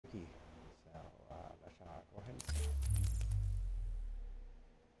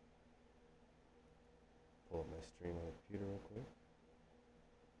stream on the computer real quick.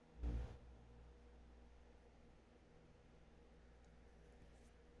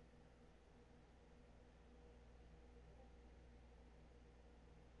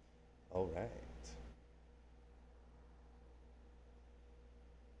 All right.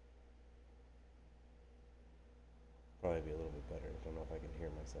 Probably be a little bit better. I don't know if I can hear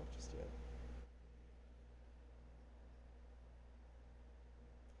myself just yet.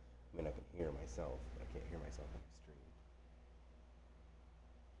 I mean, I can hear myself, but I can't hear myself on the stream.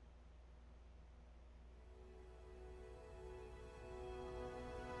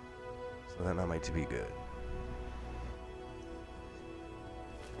 So that might be good.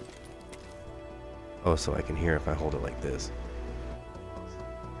 Oh, so I can hear if I hold it like this.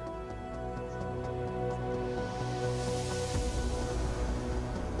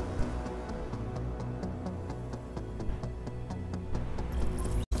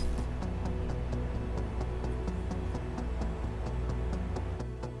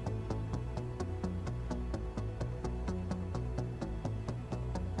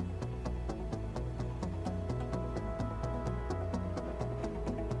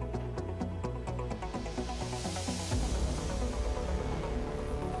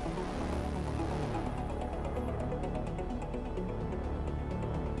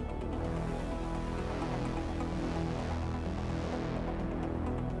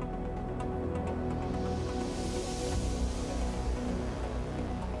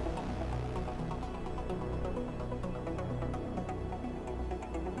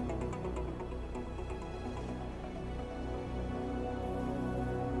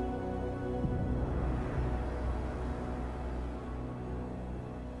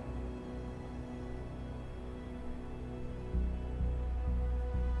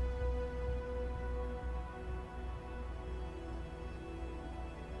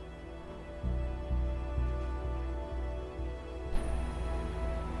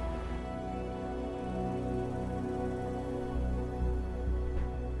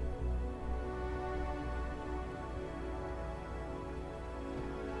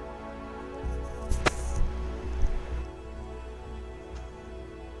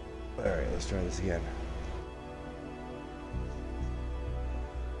 Alright, let's try this again.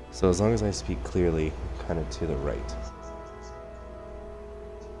 So as long as I speak clearly, kind of to the right.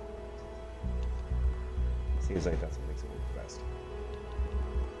 Seems like that's what makes it work best.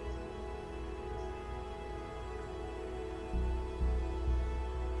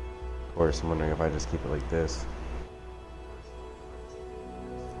 Of course, I'm wondering if I just keep it like this.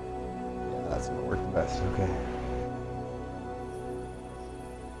 Yeah, that's gonna work the best, okay.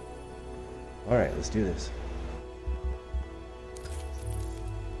 Alright, let's do this.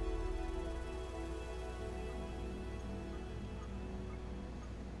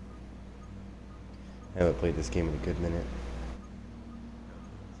 I haven't played this game in a good minute.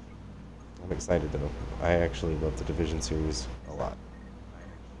 I'm excited though. I actually love the Division series a lot.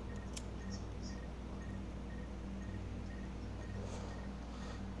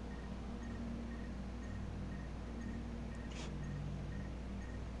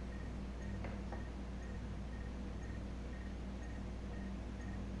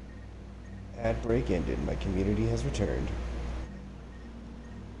 Ad break ended. My community has returned.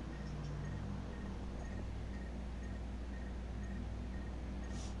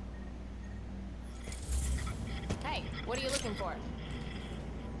 Hey, what are you looking for?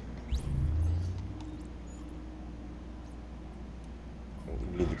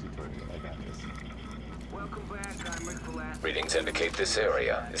 We need the tutorial. I got this. Welcome back. I'm Rick Velasquez. Readings indicate this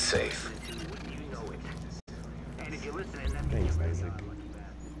area is safe. You know it. And if you're listening, that Thanks, means you're Isaac. lucky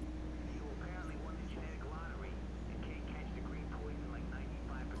bastard. You apparently won the genetic lottery and can't catch the green poison like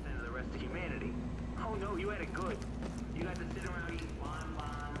 95% of the rest of humanity. Oh no, you had it good. You got to sit around eating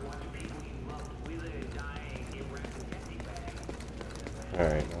bonbons, watching people you loved wither and die, and get wrapped in empty bags.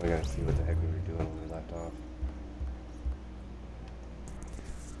 Alright, now we gotta see what the heck we were doing when we left off.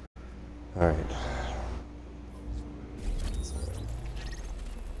 Alright.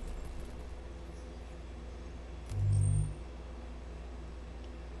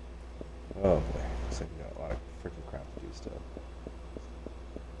 Oh boy, looks like we got a lot of freaking crap to do still.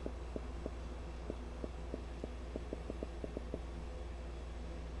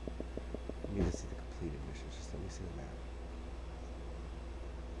 I need to see the completed missions, just let me see the map.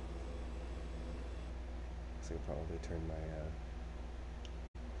 Looks like I'll probably turn my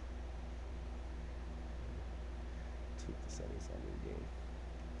tweak the settings on the game.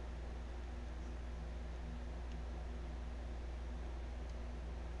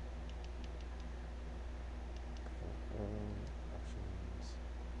 Options,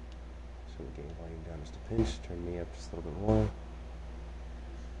 tools. the game volume down just a pinch. Turn me up just a little bit more.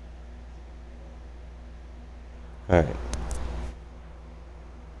 Alright.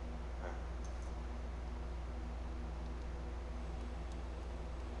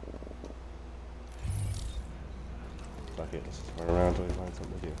 Fuck it, let's just run around until we find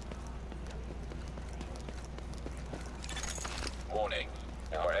something to do. Warning.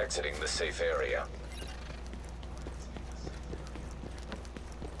 Now we're exiting the safe area.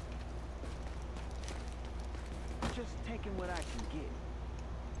 Just taking what I can get.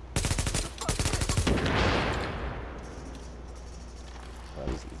 Oh, that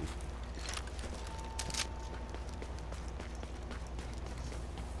was easy.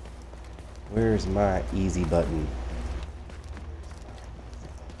 Where's my easy button?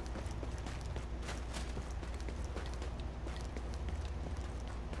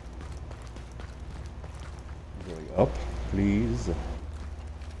 Going up, please.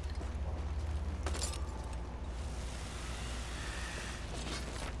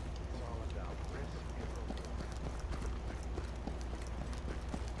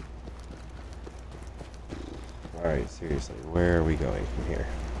 Alright, seriously, where are we going from here?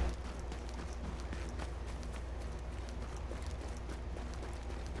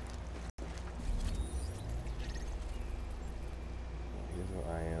 Here's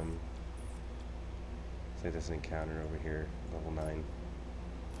where I am. Say there's an encounter over here, level 9.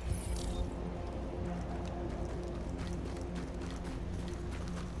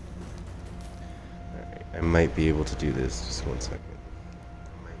 Alright, I might be able to do this, just one second.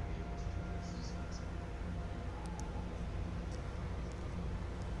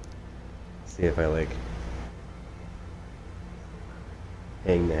 See if I like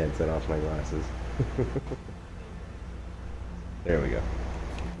hang the headset off my glasses. There we go.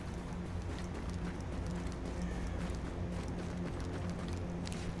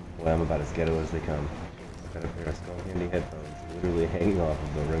 Well, I'm about as ghetto as they come. Got a pair of Skull Candy headphones, literally hanging off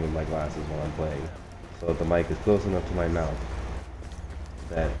of the rim of my glasses while I'm playing, so that the mic is close enough to my mouth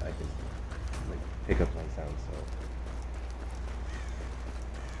that I can like pick up my sound. So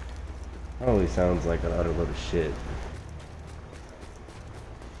probably sounds like an utter load of shit.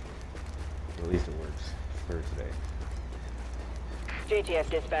 At least it works for today. JTF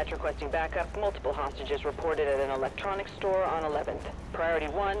dispatch requesting backup. Multiple hostages reported at an electronics store on 11th. Priority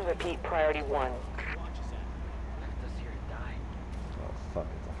 1, repeat, priority 1. Oh fuck,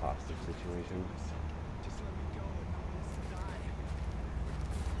 it's a hostage situation. Just let me go.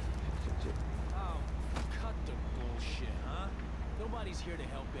 Shit. Oh, cut the bullshit, huh? Nobody's here to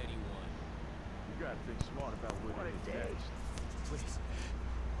help anyone. You gotta think smart about what it is. Please.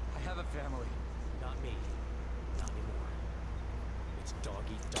 I have a family. Not me. Not anymore. It's dog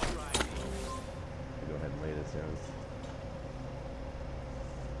eat dog. Go ahead and lay this down.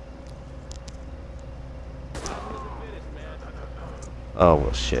 Oh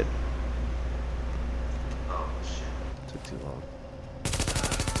well, shit. Took too long.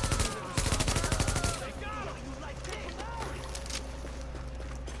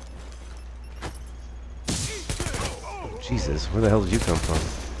 Oh, Jesus, where the hell did you come from?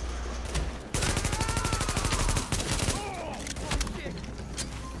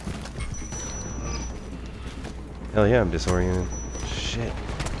 Hell yeah, I'm disoriented. Shit.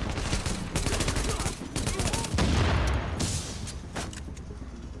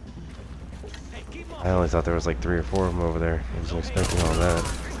 I only thought there was like 3 or 4 of them over there. I wasn't expecting all that.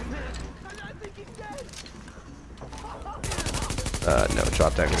 No,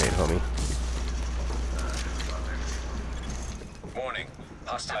 drop that grenade, homie. Warning.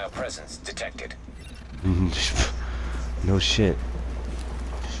 Hostile presence detected. No shit.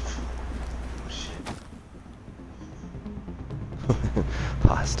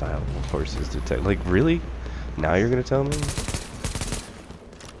 Hostile forces detect. Like, really? Now you're gonna tell me?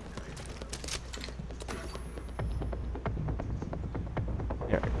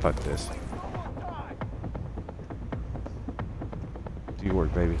 Yeah, fuck this. Do your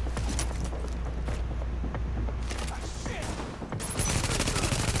work, baby.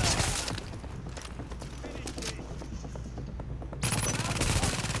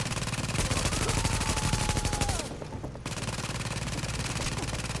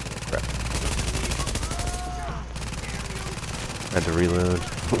 Had to reload.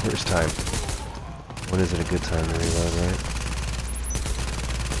 Worst time. When is it a good time to reload, right?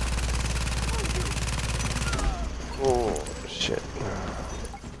 Oh, shit.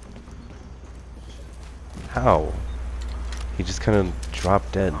 How? He just kind of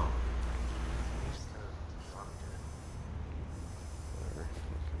dropped dead. Whatever.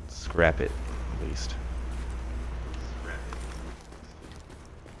 Scrap it, at least.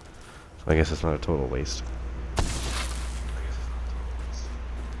 So I guess it's not a total waste.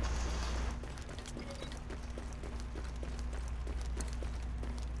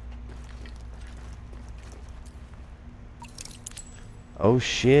 Oh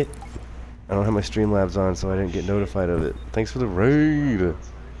shit! I don't have my Streamlabs on, so I didn't get notified of it. Thanks for the raid!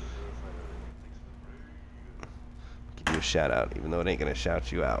 Give you a shout out, even though it ain't gonna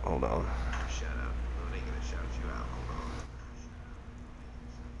shout you out. Hold on.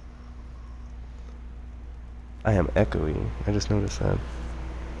 I am echoey. I just noticed that.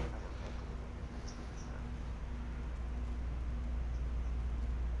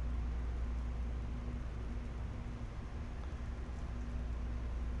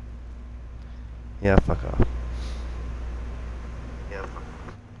 Yeah, fuck off.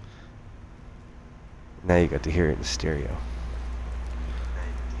 Now you got to hear it in stereo.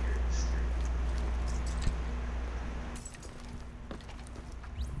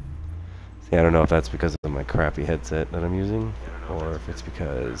 See, I don't know if that's because of my crappy headset that I'm using, or if it's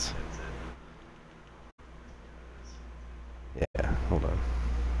because... Yeah, hold on.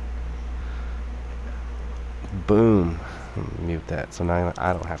 Boom. Mute that, so now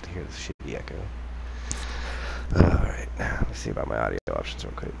I don't have to hear this shitty echo. Alright, let's see about my audio options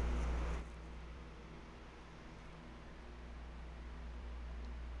real quick.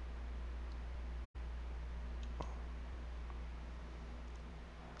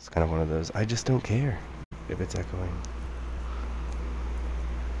 It's kind of one of those, I just don't care if it's echoing.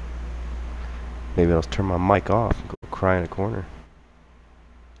 Maybe I'll turn my mic off and go cry in a corner.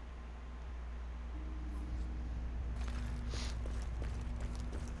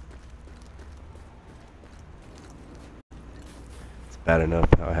 It's bad enough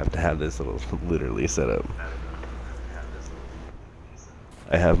how I have to have this little literally set up.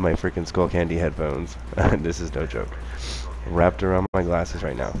 I have my freaking Skull Candy headphones, and this is no joke, wrapped around my glasses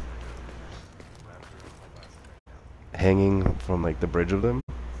right now, hanging from like the bridge of them,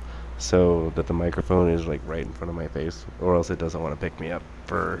 so that the microphone is like right in front of my face, or else it doesn't want to pick me up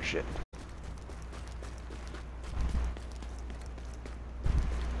for shit.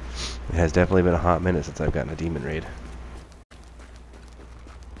 It has definitely been a hot minute since I've gotten a demon raid.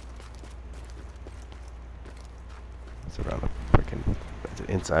 It's around the freaking... Is it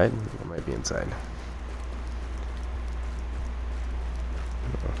inside? It might be inside.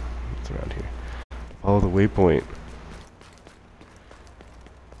 Oh, it's around here. Oh, the waypoint.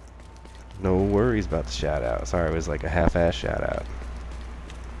 No worries about the shout out. Sorry, it was like a half-ass shout out.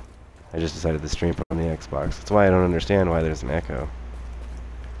 I just decided to stream from the Xbox. That's why I don't understand why there's an echo.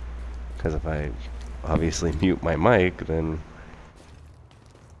 Because if I obviously mute my mic, then...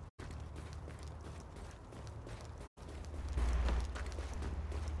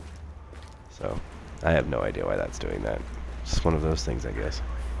 So, I have no idea why that's doing that. It's just one of those things, I guess.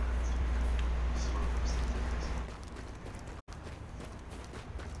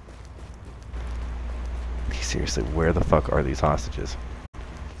 Seriously, where the fuck are these hostages?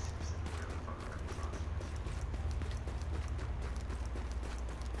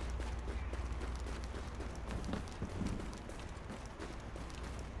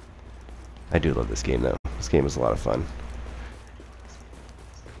 I do love this game though. This game is a lot of fun.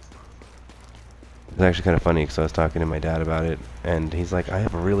 It's actually kind of funny because I was talking to my dad about it, and he's like, I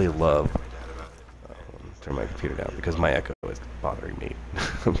have really love... turn my computer down because my echo is bothering me.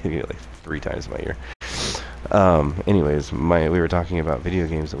 I'm getting it like 3 times in my ear. Anyways, we were talking about video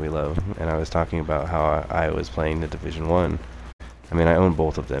games that we love, and I was talking about how I was playing The Division 1. I mean, I own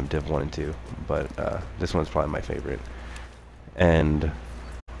both of them, Div 1 and 2, but this one's probably my favorite. And...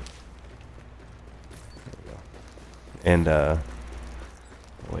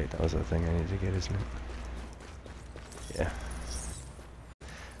 wait, that was the thing I needed to get, isn't it?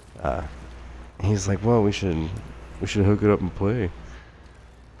 Yeah. He's like, well, we should hook it up and play.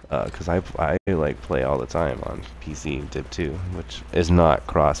 Because I like play all the time on PC Div 2, which is not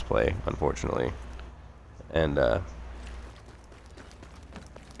cross-play, unfortunately. And I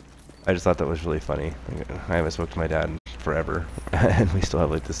just thought that was really funny. I haven't spoken to my dad in forever, and we still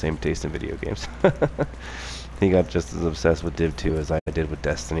have like the same taste in video games. He got just as obsessed with Div 2 as I did with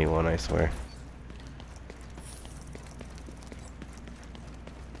Destiny 1, I swear.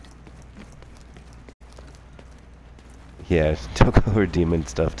 Yeah, took over demon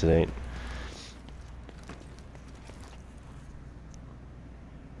stuff tonight.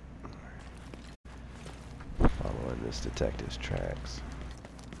 Following this detective's tracks.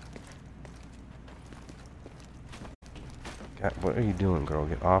 God, what are you doing, girl?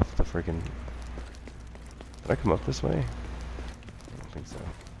 Get off the freaking... Did I come up this way? I don't think so.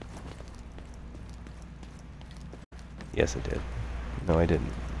 Yes, I did. No, I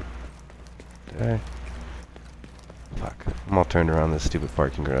didn't. Did I? Fuck. I'm all turned around this stupid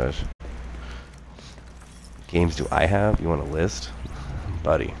parking garage. Games do I have? You want a list?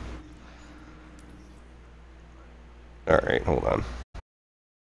 Buddy. Alright, hold on.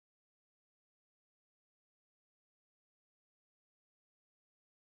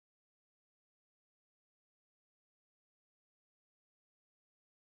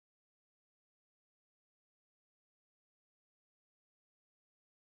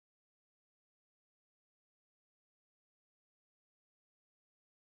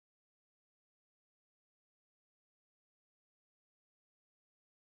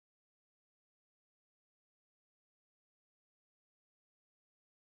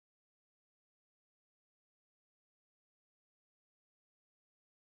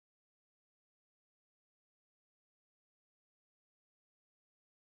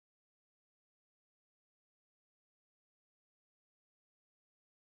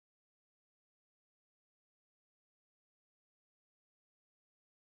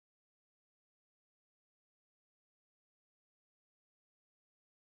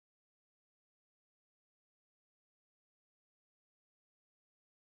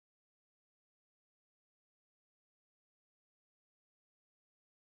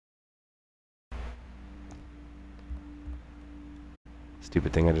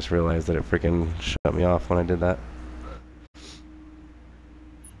 Stupid thing, I just realized that it freaking shut me off when I did that.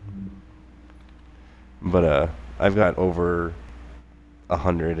 But, I've got over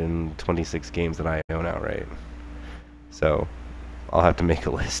 126 games that I own outright. So, I'll have to make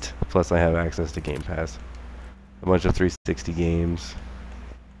a list. Plus, I have access to Game Pass. A bunch of 360 games.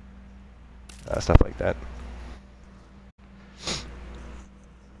 Stuff like that.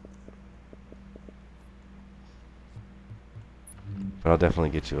 But I'll definitely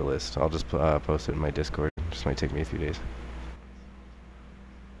get you a list. I'll just post it in my Discord. It just might take me a few days.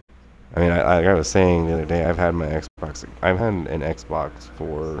 I mean, I was saying the other day, I've had my Xbox. I've had an Xbox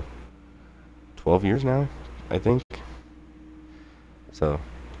for 12 years now, I think. So,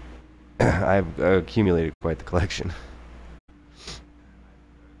 I've accumulated quite the collection.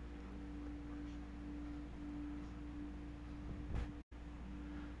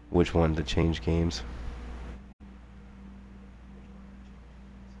 Which one to change games?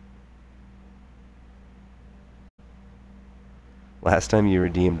 Last time you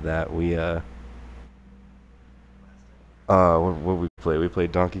redeemed that, we, what we played? We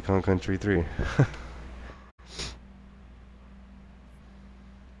played Donkey Kong Country 3. It's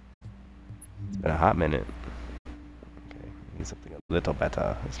been a hot minute. Okay, need something a little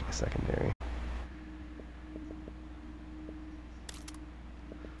better. That's my secondary.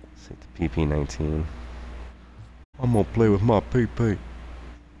 Let's take the PP19. I'm gonna play with my PP.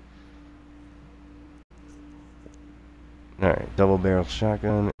 Alright, double barrel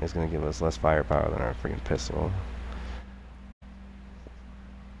shotgun is going to give us less firepower than our freaking pistol.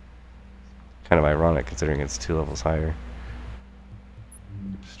 Kind of ironic considering it's 2 levels higher.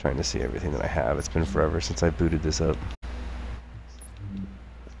 Just trying to see everything that I have. It's been forever since I booted this up.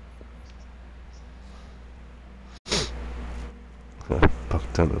 Buck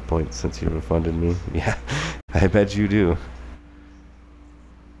ton of points since you refunded me. Yeah, I bet you do.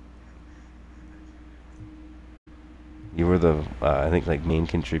 You were the, I think, like, main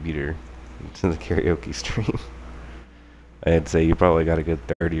contributor to the karaoke stream. I'd say you probably got a good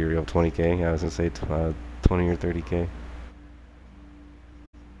 30 or 20k. I was gonna say 20 or 30k.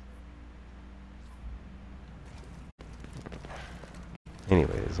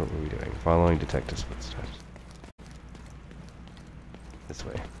 Anyways, what were we doing? Following detective's footsteps. This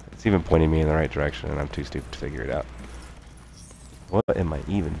way. It's even pointing me in the right direction, and I'm too stupid to figure it out. What am I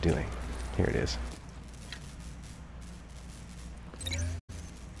even doing? Here it is.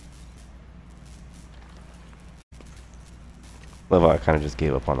 Love how I kind of just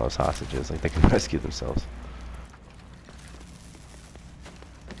gave up on those hostages, like they can rescue themselves.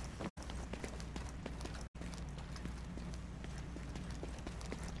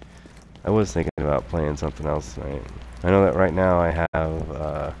 I was thinking about playing something else tonight. I know that right now I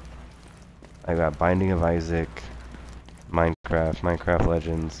have, I got Binding of Isaac, Minecraft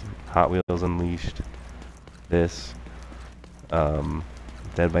Legends, Hot Wheels Unleashed, this,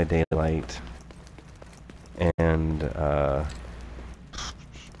 Dead by Daylight, and,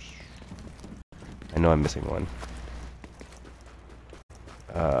 I know I'm missing one.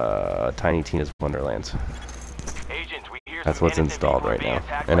 Tiny Tina's Wonderlands. That's what's installed right now.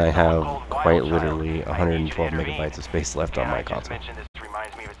 And I have quite literally 112 megabytes of space left on my console. This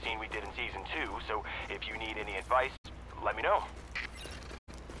reminds me of a scene we did in Season 2, so if you need any advice, let me know.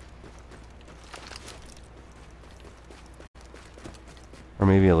 Or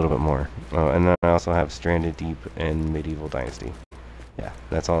maybe a little bit more. Oh, and then I also have Stranded Deep and Medieval Dynasty. Yeah,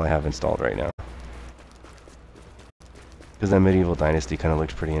 that's all I have installed right now. Because that Medieval Dynasty kind of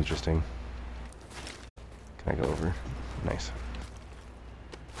looks pretty interesting. Can I go over? Nice.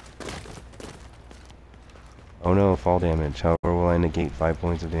 Oh no, fall damage. However, will I negate 5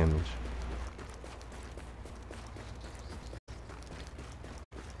 points of damage?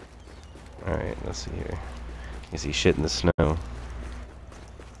 Alright, let's see here. You see shit in the snow.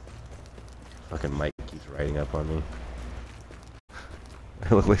 Fucking Mike keeps riding up on me.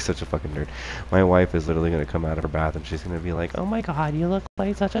 I look like such a fucking nerd. My wife is literally gonna come out of her bath and she's gonna be like, "Oh my god, you look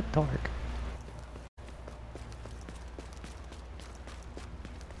like such a dork."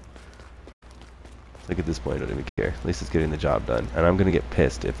 Like at this point, I don't even care. At least it's getting the job done. And I'm gonna get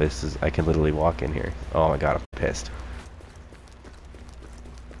pissed if this is. I can literally walk in here. Oh my god, I'm pissed.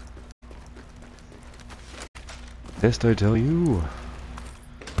 Pissed, I tell you.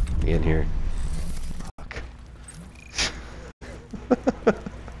 Be in here. Fuck.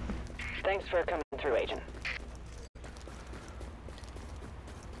 Thanks for coming through, Agent.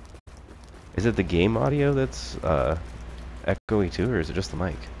 Is it the game audio that's echoey too, or is it just the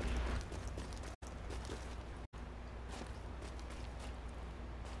mic?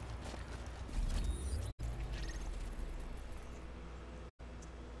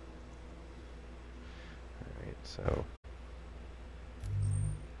 Alright, so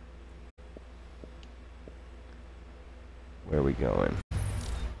where are we going?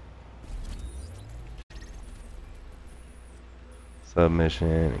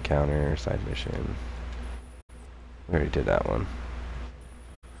 Submission, encounter, side mission. We already did that one.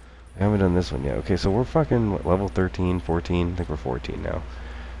 I haven't done this one yet. Okay, so we're fucking what, level 13, 14? I think we're 14 now.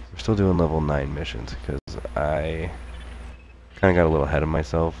 We're still doing level 9 missions because I kind of got a little ahead of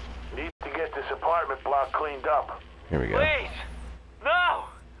myself. Need to get this apartment block cleaned up. Here we go. Please! No!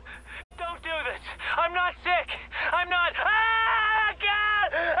 Don't do this! I'm not sick! I'm not... Ah!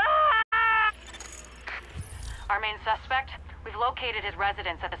 God! Ah! Our main suspect? We've located his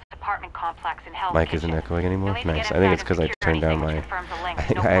residence at this apartment complex in Hell's Mike Kitchen. isn't echoing anymore? Nice. I think it's because I turned down my... I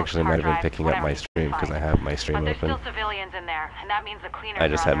think I actually might have been picking up my stream because I have my stream But there's open. still civilians in there, and that means the cleaners I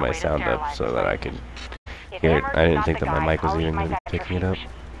just are on had their my way to sound up sterilize so the that I place. could If hear it. Amherst I is didn't not think the that my guy, mic was I'll use even my going to be picking it up.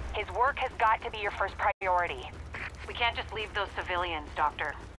 His work has got to be your first priority. We can't just leave those civilians,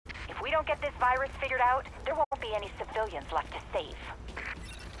 Doctor. If we don't get this virus figured out, there won't be any civilians left to save.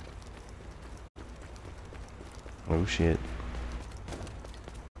 Oh shit.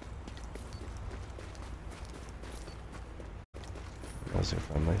 Those are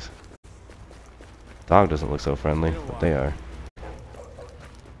friendlies. Dog doesn't look so friendly, but they are.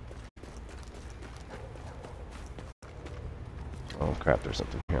 Oh crap, there's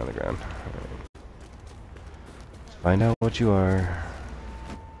something here on the ground. Right. Let's find out what you are.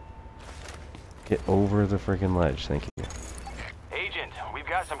 Get over the freaking ledge, thank you. Agent, we've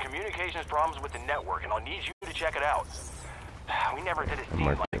got some communications problems with the network, and I'll need you to check it out. We never did a I'm scene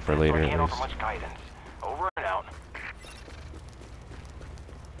marking like it this, for so later I at can't offer least. much guidance. Over and out.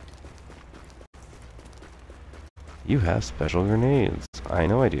 You have special grenades. I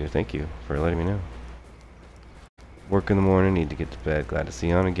know I do, thank you for letting me know. Work in the morning, need to get to bed. Glad to see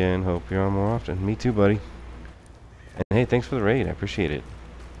you on again. Hope you're on more often. Me too, buddy. And hey, thanks for the raid. I appreciate it.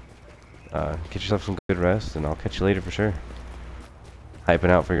 Get yourself some good rest, and I'll catch you later for sure. Hyping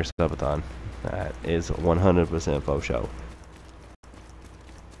out for your subathon. That is 100% faux show.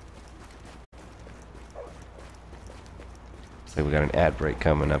 So we got an ad break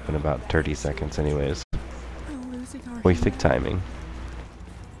coming up in about 30 seconds anyways. Perfect timing.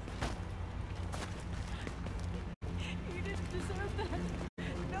 You didn't deserve that.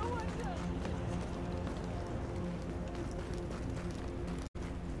 No one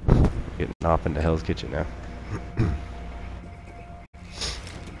does. Getting off into Hell's Kitchen now.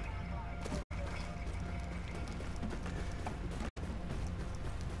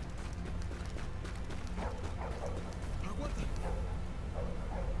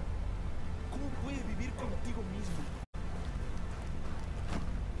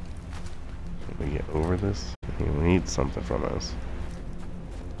 Can we get over this? He needs something from us.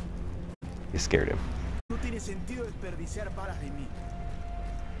 You scared him.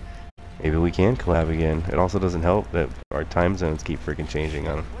 Maybe we can collab again. It also doesn't help that our time zones keep freaking changing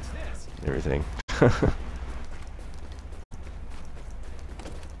on everything. I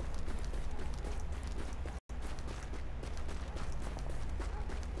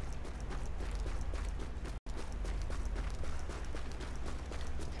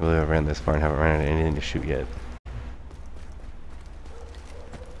believe I ran this far and haven't ran out of anything to shoot yet.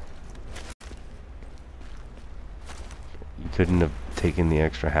 You couldn't have taking the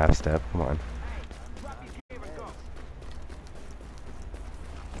extra half step. Come on.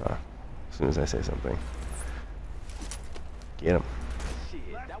 As soon as I say something. Get him.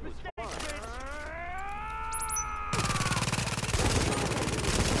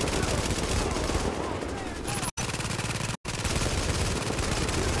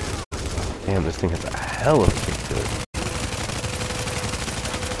 Damn, this thing has a hell of a kick to it.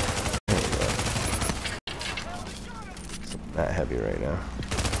 There we go. It's not heavy right now.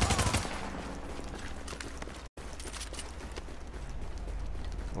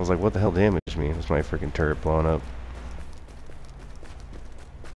 I was like, what the hell damaged me? It was my freaking turret blowing up.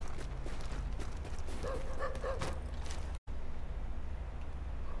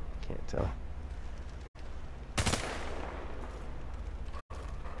 Can't tell.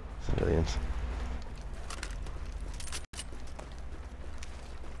 Civilians.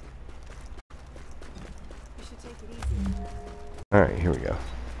 Alright, here we go.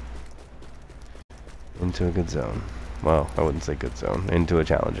 Into a good zone. Well, I wouldn't say good zone. Into a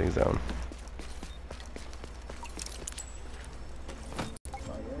challenging zone.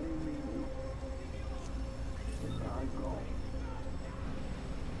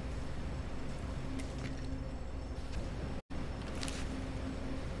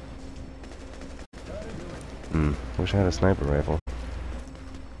 Wish I had a sniper rifle.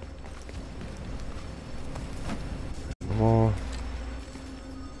 Wall.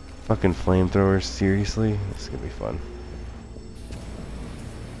 Fucking flamethrowers, seriously? This is gonna be fun.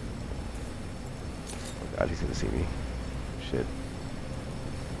 Oh god, he's gonna see me. Shit.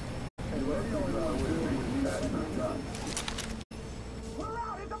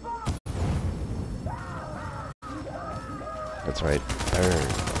 That's right.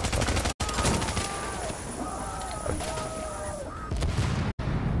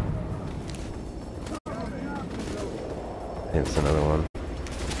 Hits another one.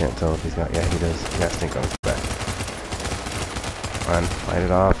 Can't tell if he's got. Yeah, he does. Gas tank on his back. Come on, light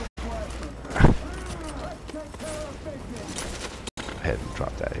it off. Go ahead and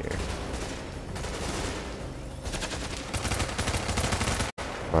drop that here.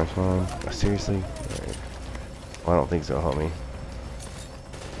 Come on. Oh, seriously? Alright. Well, I don't think so, homie.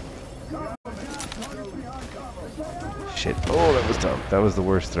 Shit. Oh, that was dumb. That was the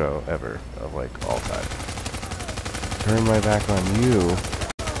worst throw ever of like all time. Turn my back on you,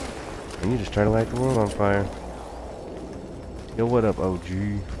 and you just try to light the world on fire. Yo, what up, OG?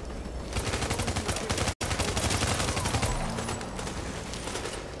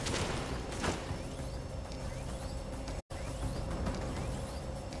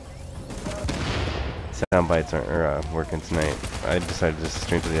 Sound bites aren't working tonight. I decided to just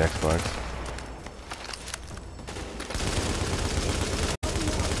stream to the Xbox.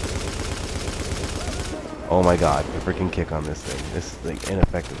 Oh my god, the freaking kick on this thing. This is like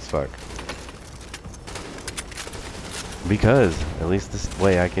ineffective as fuck. Because at least this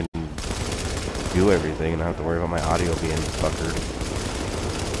way I can do everything and not have to worry about my audio being fuckered.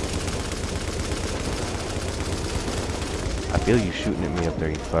 I feel you shooting at me up there,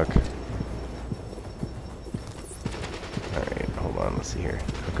 you fuck. Alright, hold on, let's see here.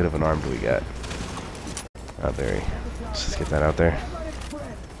 What good of an arm do we got? Oh, there. Let's just get that out there.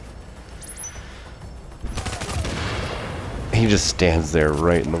 He just stands there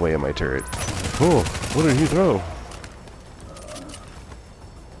right in the way of my turret. Oh, what did he throw?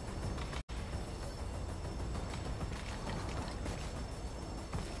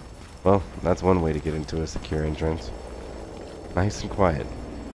 Well, that's one way to get into a secure entrance. Nice and quiet.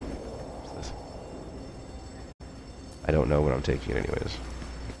 What's this? I don't know what I'm taking anyways.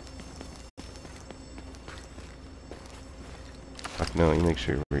 Fuck no, you make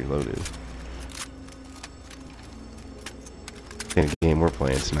sure you're reloaded. In a game we're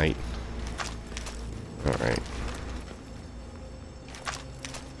playing tonight. Alright.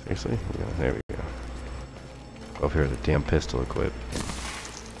 Seriously? Yeah, there we go. Over here, the damn pistol equipped.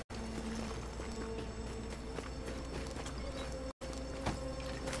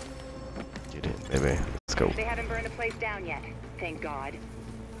 Get in, baby. Let's go. They haven't burned the place down yet. Thank God.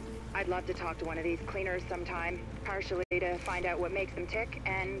 I'd love to talk to one of these cleaners sometime. Partially to find out what makes them tick,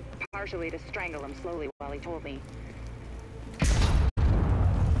 and partially to strangle him slowly while he told me.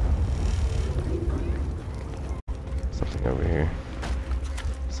 Something over here.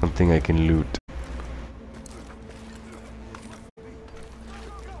 Something I can loot.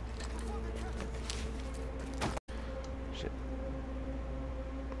 Shit.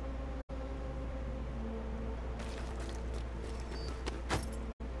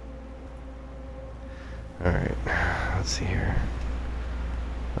 Alright, let's see here.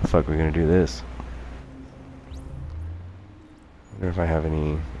 How the fuck are we gonna do this? Wonder if I have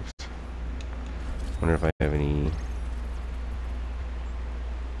any. Oops. Wonder if I have any.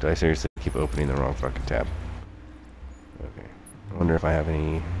 Do I seriously keep opening the wrong fucking tab? Okay. I wonder if I have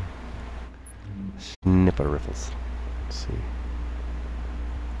any snipper riffles. Let's see.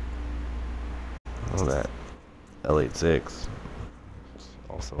 Oh, that L86. It's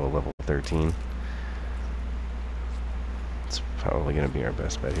also a level 13. It's probably going to be our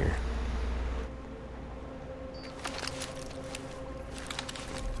best bet here.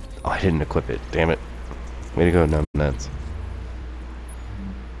 Oh, I didn't equip it. Damn it. Way to go, numbnuts.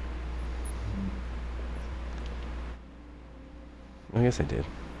 I guess I did.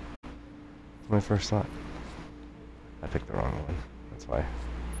 My first thought. I picked the wrong one. That's why.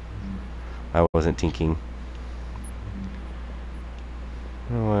 I wasn't thinking.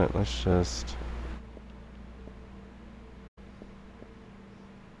 You know what? Let's just...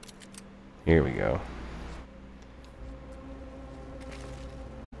 Here we go.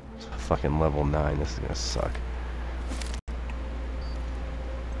 It's fucking level 9. This is gonna suck.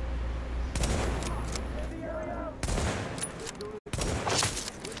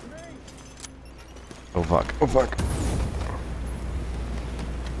 Oh fuck. Oh fuck.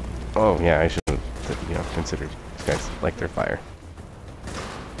 Oh yeah, I should have, you know, considered these guys like their fire.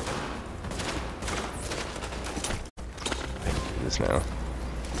 I can do this now.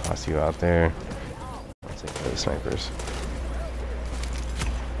 Toss you out there. I'll take those snipers.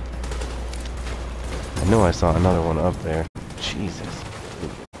 I know I saw another one up there. Jesus.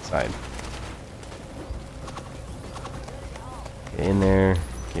 Inside. Get in there.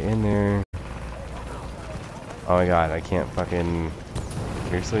 Get in there. Oh my god, I can't fucking...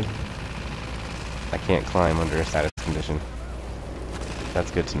 Seriously? I can't climb under a status condition.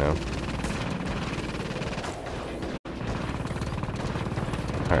 That's good to know.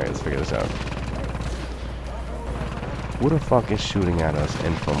 Alright, let's figure this out. Who the fuck is shooting at us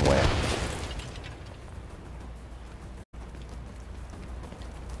and from where?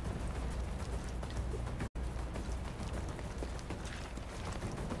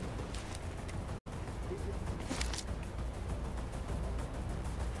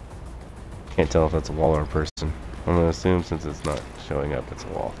 Can't tell if that's a wall or a person. I'm gonna assume since it's not showing up, it's a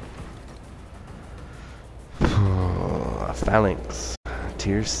wall. A Phalanx.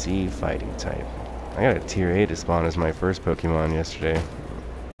 Tier C fighting type. I got a tier A to spawn as my first Pokemon yesterday.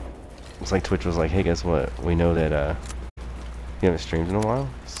 Looks like Twitch was like, hey, guess what? We know that you haven't streamed in a while,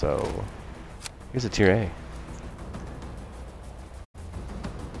 so here's a tier A.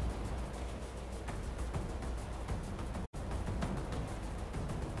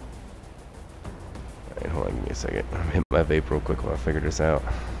 Hold on, give me a second. I'm hitting my vape real quick while I figure this out.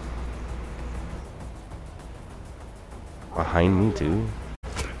 Behind me, too?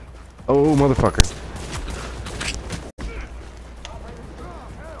 Oh, motherfucker.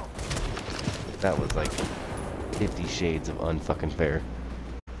 That was like 50 shades of unfucking fair.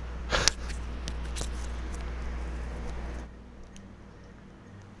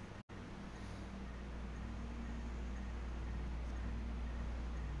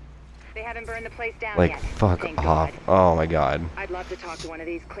 They haven't burned the place down like, yet. fuck off. Oh my god. I'd love to talk to one of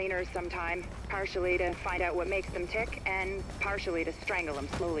these cleaners sometime. Partially to find out what makes them tick, and partially to strangle him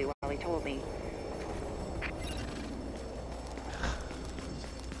slowly while he told me.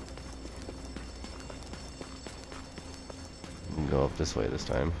 Go up this way this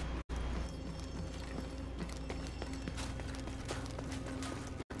time.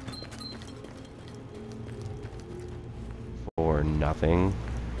 For nothing.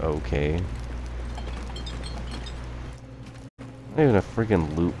 Okay. Not even a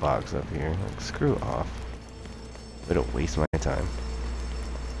freaking loot box up here. Like, screw off. They don't waste my time.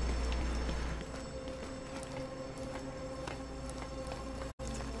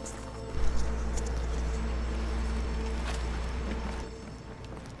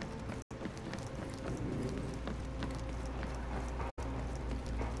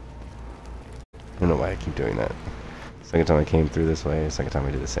 I don't know why I keep doing that. Second time I came through this way, second time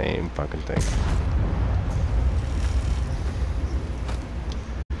I did the same fucking thing.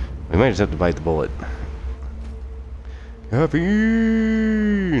 We might just have to bite the bullet.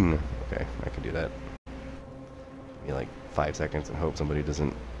 Caffeine! Okay, I can do that. Give me like 5 seconds and hope somebody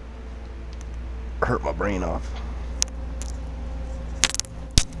doesn't hurt my brain off.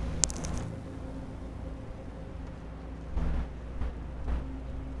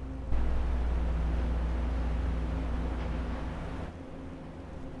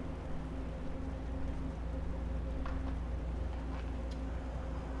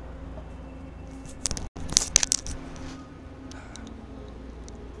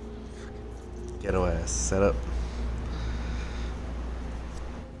 Ghetto ass setup.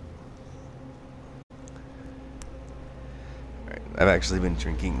 I've actually been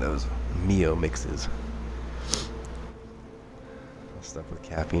drinking those Mio mixes. Stuff with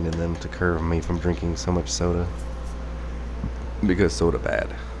caffeine in them to curb me from drinking so much soda. Because soda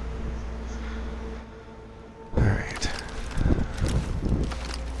bad. Alright.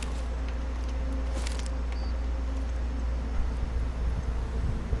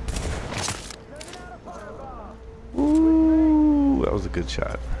 Ooh, that was a good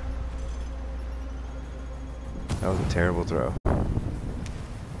shot. That was a terrible throw.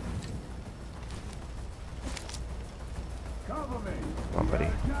 Come on, buddy.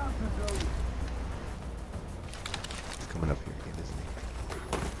 He's coming up here again, isn't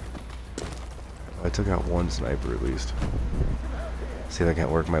he? I took out one sniper at least. See if I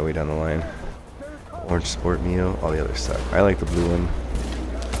can't work my way down the line. Orange Sport Mio, all the others suck. I like the blue one.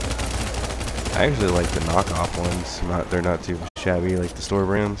 I actually like the knockoff ones. They're not too shabby like the store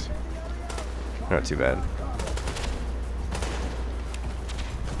brands. They're not too bad.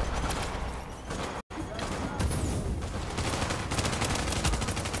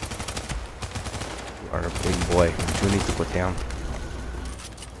 You are a big boy. What you need to put down?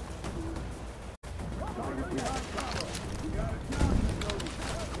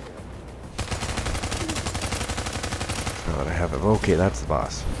 Oh, I have it. Okay, that's the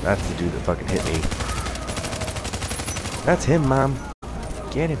boss. That's the dude that fucking hit me. That's him, Mom.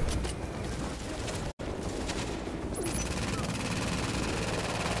 Get him.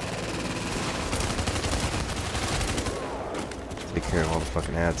 Take care of all the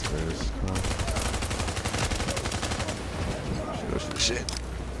fucking ads first. Come on. Shoot, shit.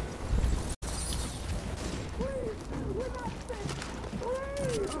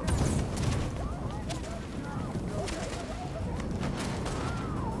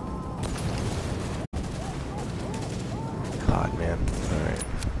 God, man. Alright.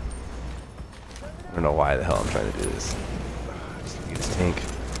 I don't know why the hell I'm trying to do this. Just need this tank.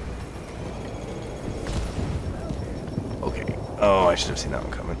 Okay. Oh, I should have seen that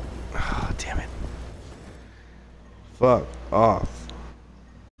one coming. Oh, damn it. Fuck off.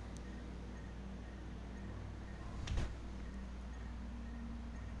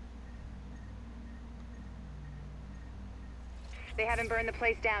 They haven't burned the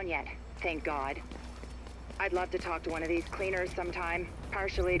place down yet, thank God. I'd love to talk to one of these cleaners sometime,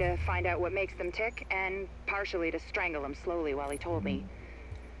 partially to find out what makes them tick, and partially to strangle him slowly while he told me.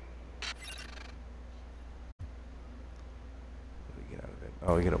 What do we get out of it?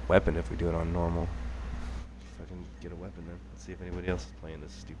 Oh, we get a weapon if we do it on normal. If I can get a weapon then. Let's see if anybody else is playing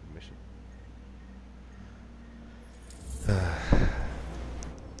this stupid mission.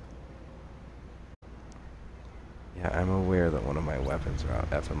 Yeah, I'm aware that one of my weapons are out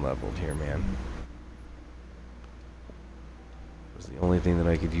effing leveled here, man. It was the only thing that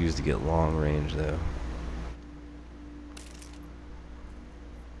I could use to get long range, though.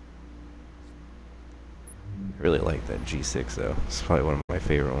 I really like that G6, though. It's probably one of my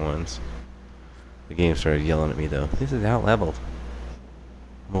favorite ones. The game started yelling at me, though. This is out leveled.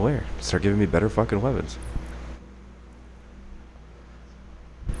 I'm aware. Start giving me better fucking weapons.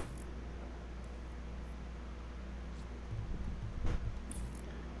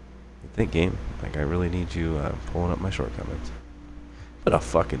 Think game, like I really need you pulling up my shortcomings. Put a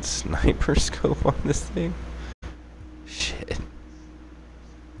fucking sniper scope on this thing. Shit.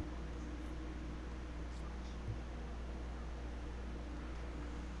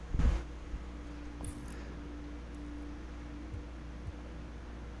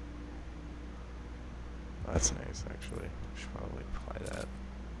 That's nice, actually. Should probably apply that.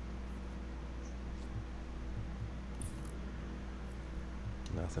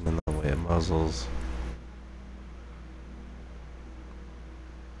 Nothing in the way of muzzles.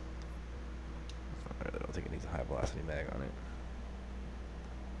 I really don't think it needs a high velocity mag on it.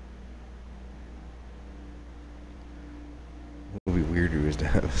 What would be weirder is to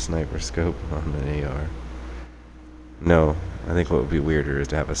have a sniper scope on an AR. No, I think what would be weirder is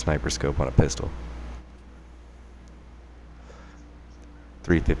to have a sniper scope on a pistol.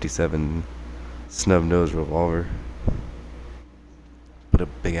 357 snub nose revolver. Put a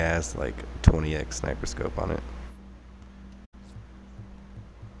big ass like 20x sniper scope on it.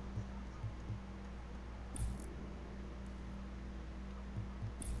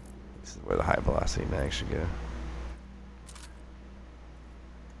 This is where the high velocity mag should go.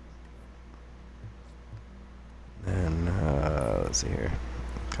 And let's see here.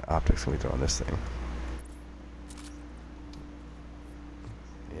 What kind of optics can we throw on this thing?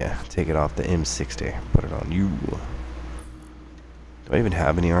 Yeah, take it off the M60. Put it on you. Do I even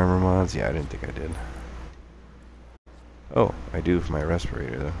have any armor mods? Yeah, I didn't think I did. Oh, I do for my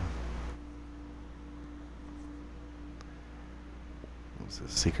respirator, though. This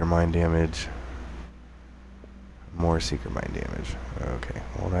is seeker mine damage. More seeker mine damage. Okay,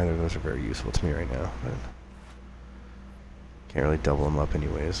 well neither of those are very useful to me right now, but can't really double them up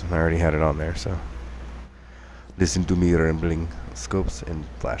anyways. I already had it on there, so. Listen to me rambling. Scopes and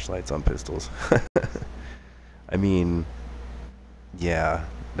flashlights on pistols. I mean, yeah,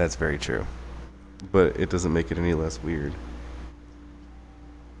 that's very true. But it doesn't make it any less weird.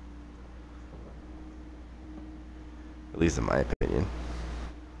 At least in my opinion.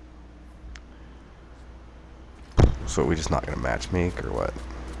 So are we just not gonna match make or what?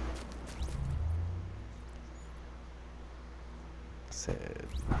 Said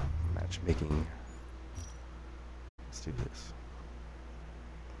matchmaking. Let's do this.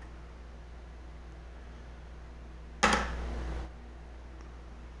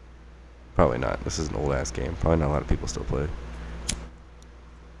 Probably not. This is an old ass game. Probably not a lot of people still play.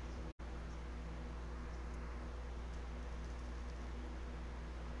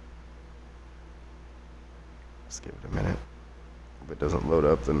 Let's give it a minute. If it doesn't load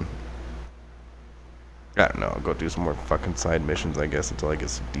up, then I don't know. I'll go do some more fucking side missions, I guess, until I get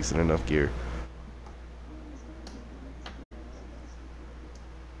some decent enough gear.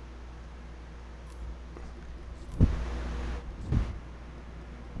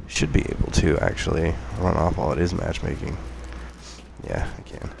 Should be able to actually run off while it is matchmaking. Yeah, I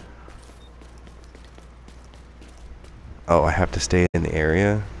can. Oh, I have to stay in the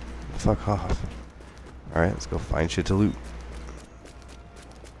area? Fuck off. Alright, let's go find shit to loot.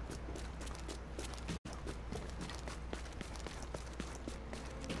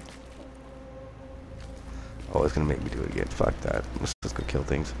 Oh, it's gonna make me do it again. Fuck that. Let's just go kill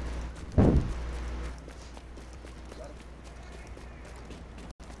things.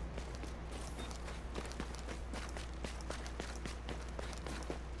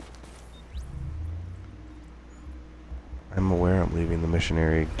 I'm aware I'm leaving the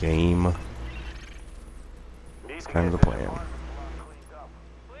missionary game. It's kind of the plan.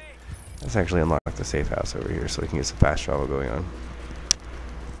 Let's actually unlock the safe house over here so we can get some fast travel going on.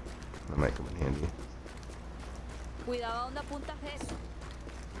 That might come in handy.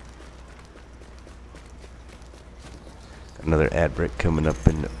 Got another ad break coming up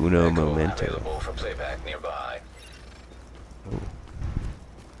in uno momento. Available for playback nearby. Ooh.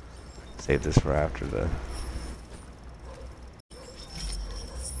 Save this for after the.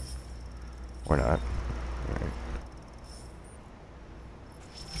 Or not. Alright.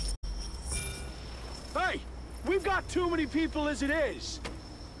 Hey! We've got too many people as it is!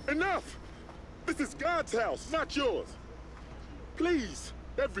 Enough! This is God's house, not yours. Please,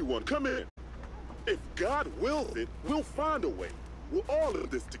 everyone, come in. If God wills it, we'll find a way. We're all in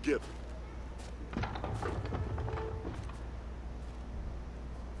this together.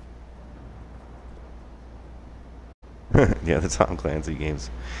 Yeah, the Tom Clancy games.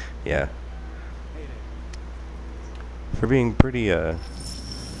 Yeah. For being pretty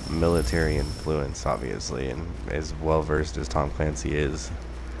military influenced, obviously, and as well versed as Tom Clancy is.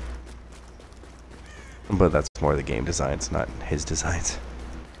 But that's more the game designs, not his designs.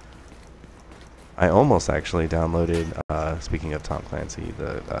 I almost actually downloaded, speaking of Tom Clancy,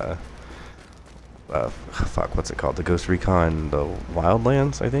 the, fuck, what's it called? The Ghost Recon, the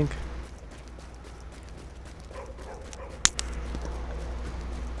Wildlands, I think?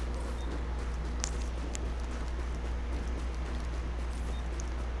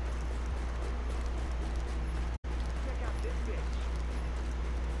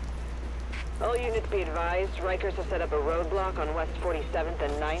 All units be advised, Rikers have set up a roadblock on West 47th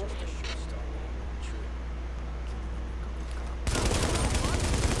and 9th.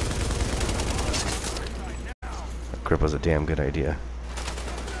 Grip was a damn good idea.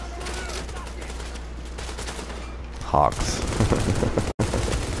 Hawks.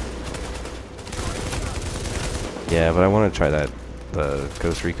 Yeah, but I want to try the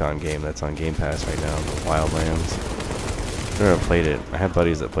Ghost Recon game that's on Game Pass right now, the Wildlands. I've never played it. I had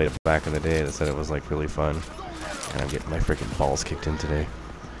buddies that played it back in the day that said it was like really fun. And I'm getting my freaking balls kicked in today.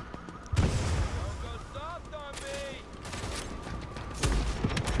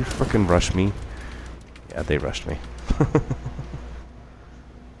 Did you freaking rush me? Yeah, they rushed me.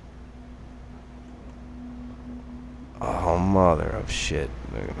 Oh, mother of shit.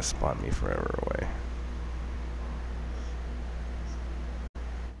 They're gonna spawn me forever away.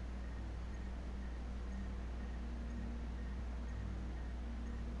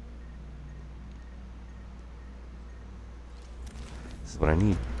 This is what I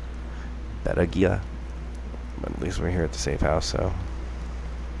need. Better gear. But at least we're here at the safe house, so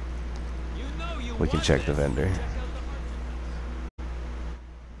we can check the vendor.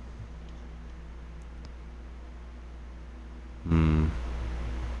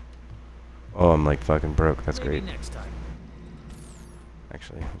 like fucking broke. That's Maybe great. next time.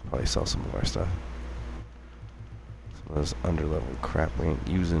 Actually, we'll probably sell some of our stuff. Some of this underlevel crap we ain't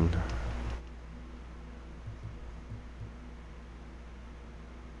using.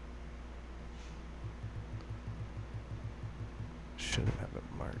 Should have it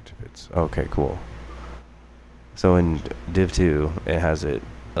marked if it's okay. Cool. So in Div 2, it has it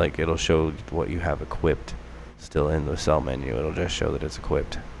like it'll show what you have equipped still in the cell menu. It'll just show that it's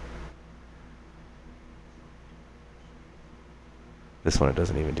equipped. This one, it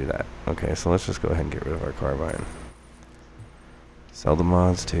doesn't even do that. Okay, so let's just go ahead and get rid of our carbine. Sell the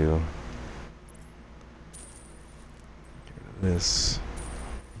mods too. Get rid of this.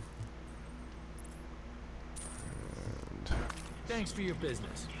 And Thanks for your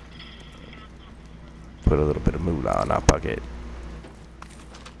business. put a little bit of moolah in our pocket.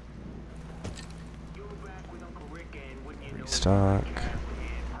 Restock.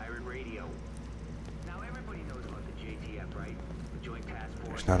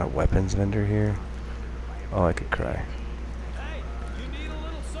 There's not a weapons vendor here. Oh, I could cry. Hey, you need a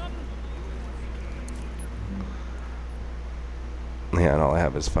little something? Yeah, and all I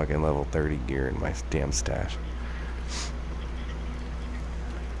have is fucking level 30 gear in my damn stash.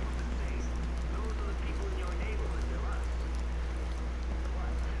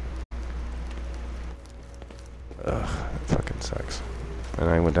 Ugh, that fucking sucks. And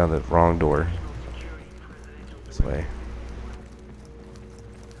I went down the wrong door. This way.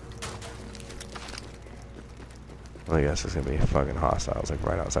 Well, I guess it's gonna be fucking hostiles, like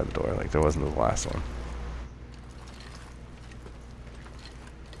right outside the door, like there wasn't the last one.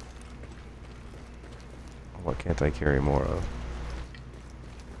 What can't I carry more of?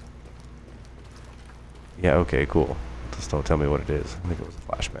 Yeah, okay, cool. Just don't tell me what it is. I think it was a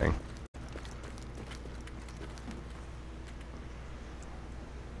flashbang.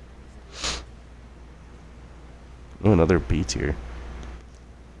 Oh, another B tier.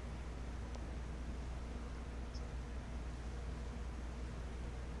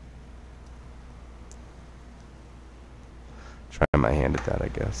 Try my hand at that, I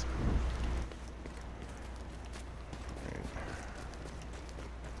guess. Right.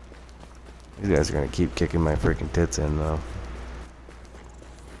 These guys are gonna keep kicking my freaking tits in, though.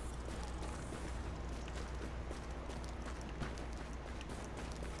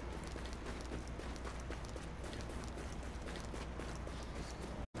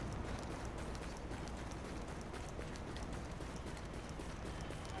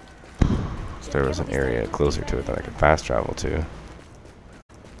 There was an area closer to it that I could fast travel to.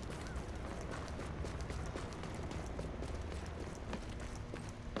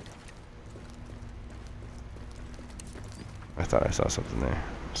 I thought I saw something there.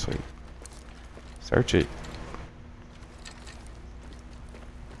 Sweet. Search it.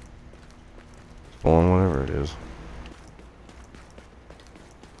 Spawn whatever it is.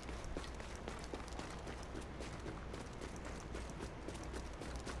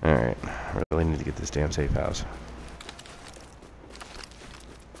 Alright. I really need to get this damn safe house.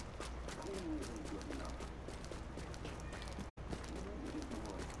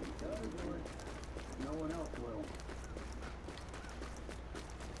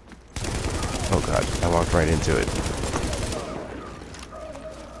 Oh god, I walked right into it.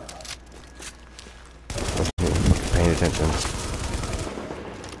 Wasn't even fucking paying attention.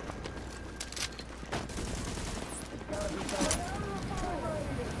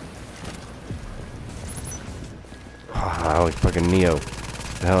 Ah, like fucking Neo. Get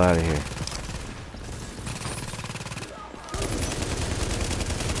the hell out of here.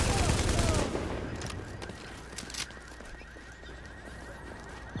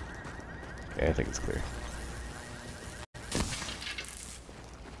 Okay, I think it's clear.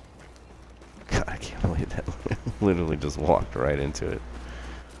 God, I can't believe that. Literally just walked right into it.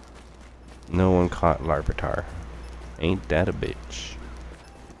 No one caught Larvitar. Ain't that a bitch?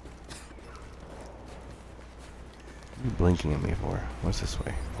 What are you blinking at me for? What's this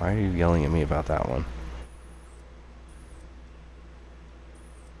way? Why are you yelling at me about that one?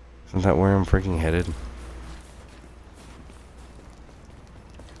 Isn't that where I'm freaking headed?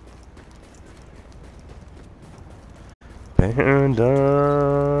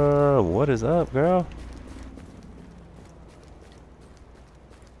 Panda! What is up, girl?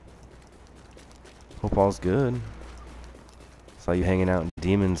 Hope all's good. Saw you hanging out in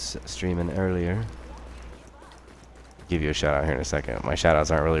Demons streaming earlier. Give you a shout out here in a second. My shout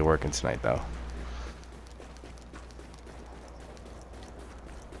outs aren't really working tonight though.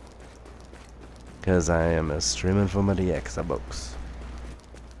 Cause I am streaming from the Xbox.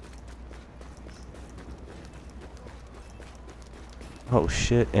 Oh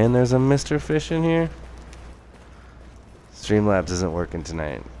shit, and there's a Mr. Fish in here? Streamlabs isn't working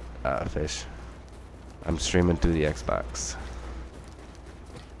tonight, Fish. I'm streaming through the Xbox.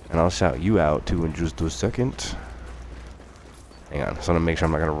 And I'll shout you out too in just a second. Hang on, just want to make sure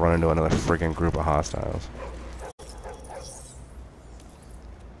I'm not going to run into another freaking group of hostiles.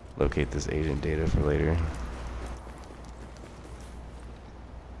 Locate this agent data for later.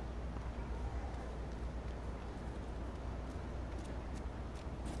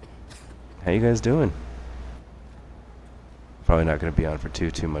 How you guys doing? Probably not going to be on for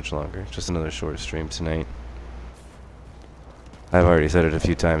too much longer. Just another short stream tonight. I've already said it a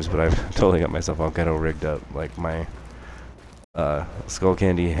few times, but I've totally got myself all ghetto rigged up. Like my Skull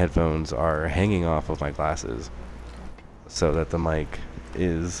Candy headphones are hanging off of my glasses, so that the mic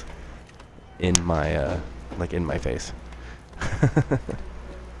is in my like in my face.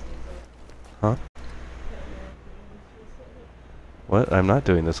 Huh? What? I'm not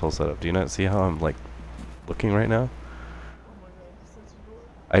doing this whole setup. Do you not see how I'm like looking right now?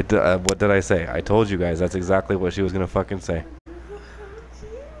 What did I say? I told you guys that's exactly what she was gonna fucking say.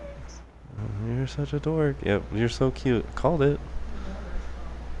 You're such a dork. Yep, you're so cute. Called it.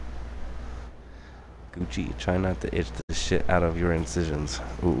 Gucci, try not to itch the shit out of your incisions.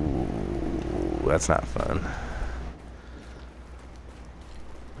 Ooh, that's not fun.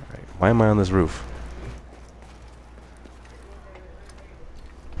 Alright, why am I on this roof?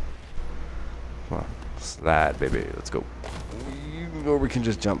 Come on, slide, baby. Let's go. Or we can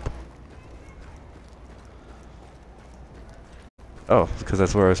just jump. Oh, because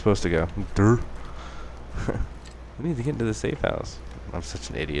that's where I was supposed to go. Durr. We need to get into the safe house. I'm such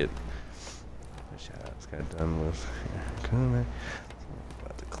an idiot. Shoutouts got done with.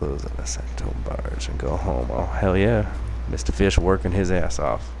 About to close on the Sanctum barge and go home. Oh, hell yeah. Mr. Fish working his ass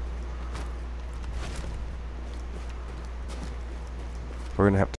off. We're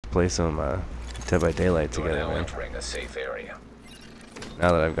going to have to play some Dead by Daylight together, man. Entering a safe area.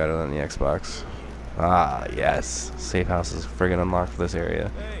 Now that I've got it on the Xbox. Ah, yes. Safe house is friggin' unlocked for this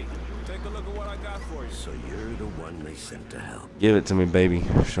area. Hey, take a look at what I got for you. So you're the one they sent to help. Give it to me, baby.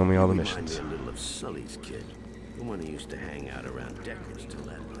 Show me all the missions. A little of Sully's kid, the one who used to hang out around Deckers till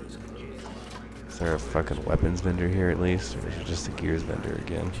that place closed. Is there a fucking weapons vendor here at least? Or is it just a gears vendor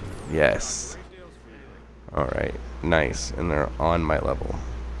again? Yes. Alright. Nice. And they're on my level.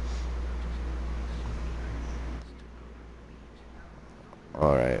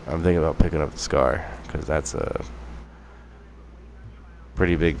 Alright. I'm thinking about picking up the Scar. Because that's a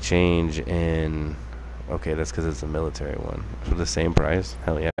pretty big change in... Okay, that's because it's a military one. For the same price?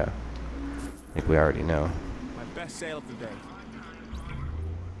 Hell yeah. I think we already know. My best sale of the day.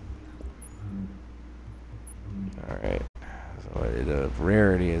 Alright. So the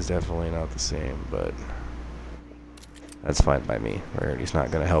rarity is definitely not the same, but that's fine by me. Rarity's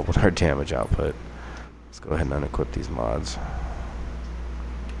not going to help with our damage output. Let's go ahead and unequip these mods.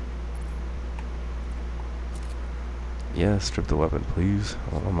 Yeah, strip the weapon, please.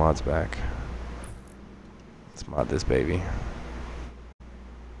 I want my mods back. Let's mod this baby.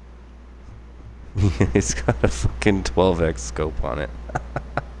 It's got a fucking 12x scope on it.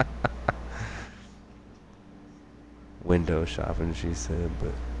 Window shopping, she said,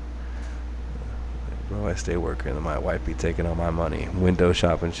 but bro, I stay working and my wife be taking all my money. Window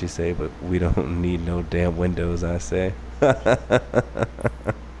shopping, she say, but we don't need no damn windows, I say. I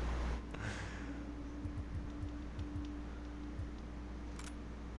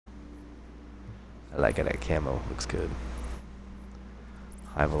like it, that camo looks good.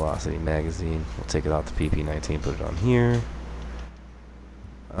 High velocity magazine. We'll take it off the PP19, put it on here.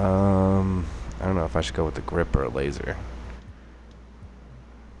 I don't know if I should go with the grip or a laser.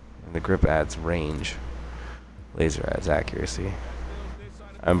 And the grip adds range. Laser adds accuracy.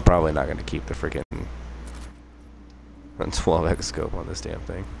 I'm probably not going to keep the freaking 12x scope on this damn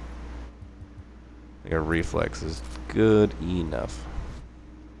thing. I think a reflex is good enough.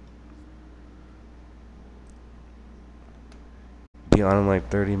 Be on in like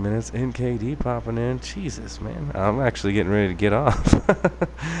 30 minutes. NKD popping in. Jesus, man. I'm actually getting ready to get off.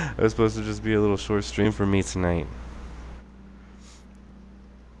 It was supposed to just be a little short stream for me tonight.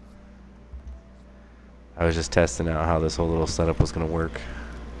 I was just testing out how this whole little setup was going to work.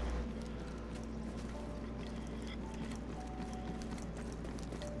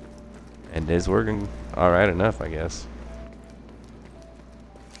 And it's working alright enough, I guess.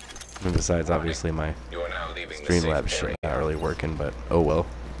 And besides, obviously, my Streamlabs shit not really working, but oh well.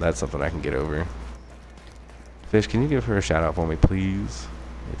 That's something I can get over. Fish, can you give her a shout out for me, please?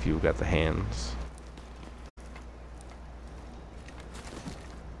 If you've got the hands.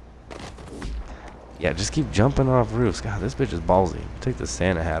 Yeah, just keep jumping off roofs. God, this bitch is ballsy. Take the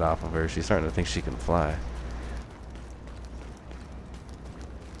Santa hat off of her. She's starting to think she can fly.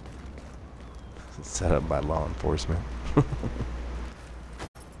 Set up by law enforcement.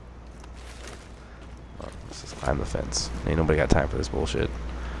 Let's just climb the fence. Ain't nobody got time for this bullshit.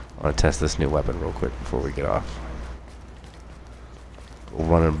 I want to test this new weapon real quick before we get off. Go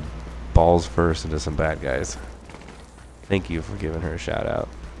running balls first into some bad guys. Thank you for giving her a shout out.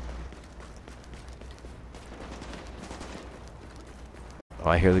 Oh,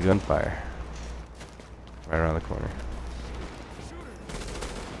 I hear the gunfire. Right around the corner.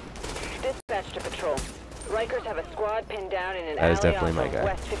 Dispatch to patrol. Rikers have a squad pinned down in an That is alley definitely off my of guy.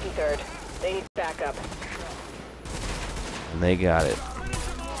 West 53rd. They need backup. And they got it.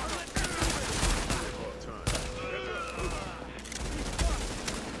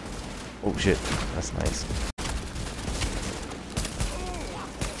 Oh shit, that's nice.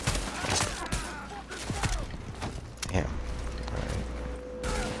 Damn. Alright.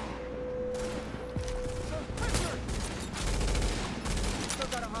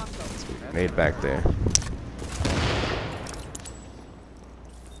 Made back there.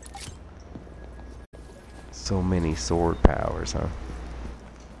 So many sword powers, huh?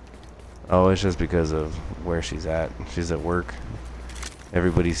 Oh, it's just because of where she's at. She's at work.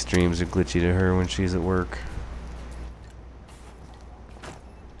 Everybody's streams are glitchy to her when she's at work.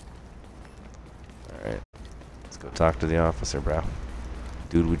 Alright. Let's go talk to the officer, bro.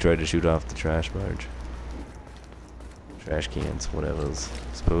 Dude, we tried to shoot off the trash barge. Trash cans, whatever.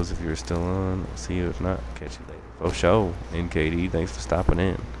 Suppose if you're still on, I'll see you. If not, catch you later. Oh, show. NKD, thanks for stopping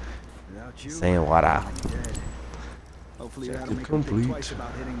in. Saying what up. Hopefully that'll make them think twice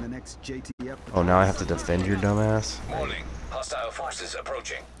about hitting the next JTF. Oh, now I have to defend your dumbass? Warning. Hostile forces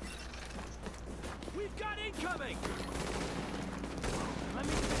approaching. We've got incoming.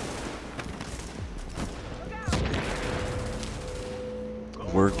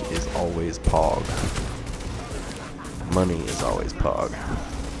 Work is always pog. Money is always pog.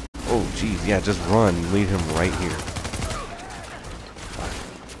 Oh, jeez, yeah, just run. Lead him right here.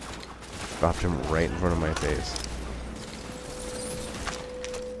 Dropped him right in front of my face.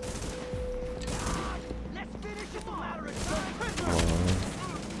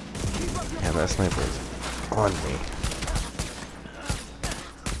 Yeah, that sniper is on me.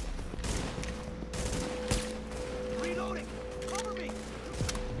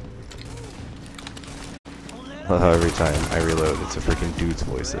 Every time I reload, it's a freaking dude's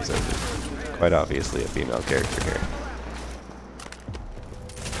voice that says it. Quite obviously a female character here.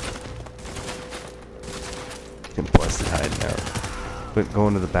 Getting busted hiding out. Quit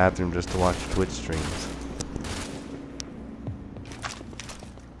going to the bathroom just to watch Twitch streams.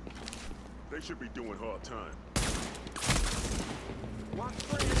 They should be doing hard time.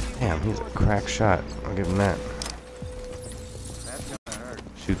 Damn, he's a crack shot. I'll give him that.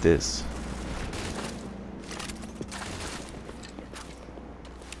 Shoot this.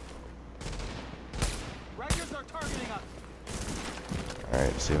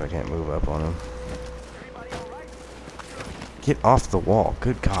 Alright, see if I can't move up on him. Get off the wall.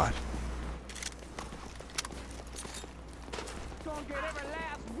 Good God.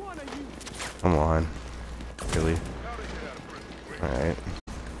 Come on. Really? Alright.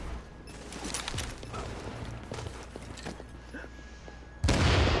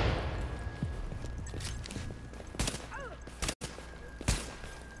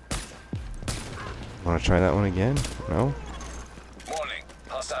 Want to try that one again? No? Warning.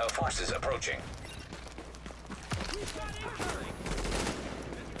 Hostile forces approaching.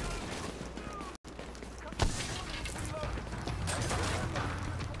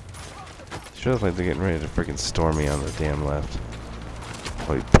 Sure looks like they're getting ready to freaking storm me on the damn left.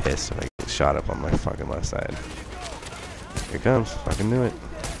 I'll be pissed if I get shot up on my fucking left side. Here it comes. Fucking knew it.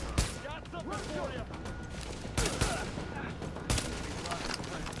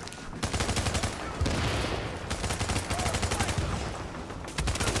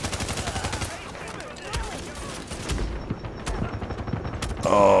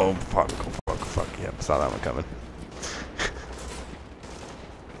 Oh, fuck, oh, fuck, fuck. Yep, saw that one coming.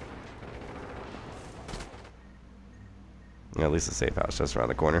 Yeah, at least the safe house just around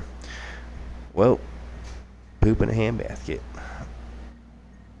the corner. Well, poop in a handbasket.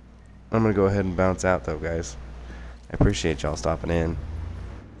 I'm gonna go ahead and bounce out though, guys. I appreciate y'all stopping in.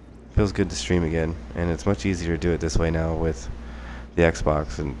 Feels good to stream again, and it's much easier to do it this way now with the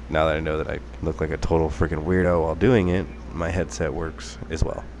Xbox, and now that I know that I look like a total freaking weirdo while doing it, my headset works as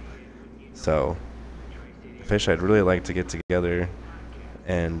well. So, Fish, I'd really like to get together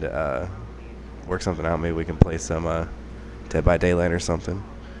and work something out. Maybe we can play some Dead by Daylight or something.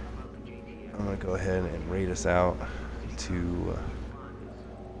 I'm gonna go ahead and raid us out to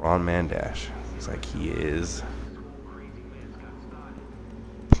Ron Mandash. Looks like he is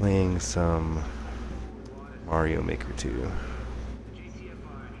playing some Mario Maker 2.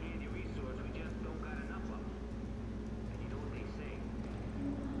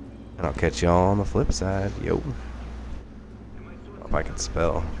 And I'll catch y'all on the flip side. Yo. If I can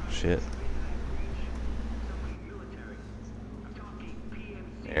spell. Shit.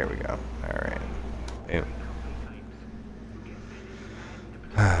 There we go. Alright. Boom.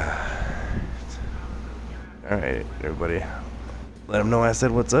 Alright, everybody. Let them know I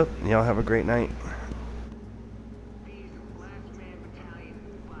said what's up. Y'all have a great night.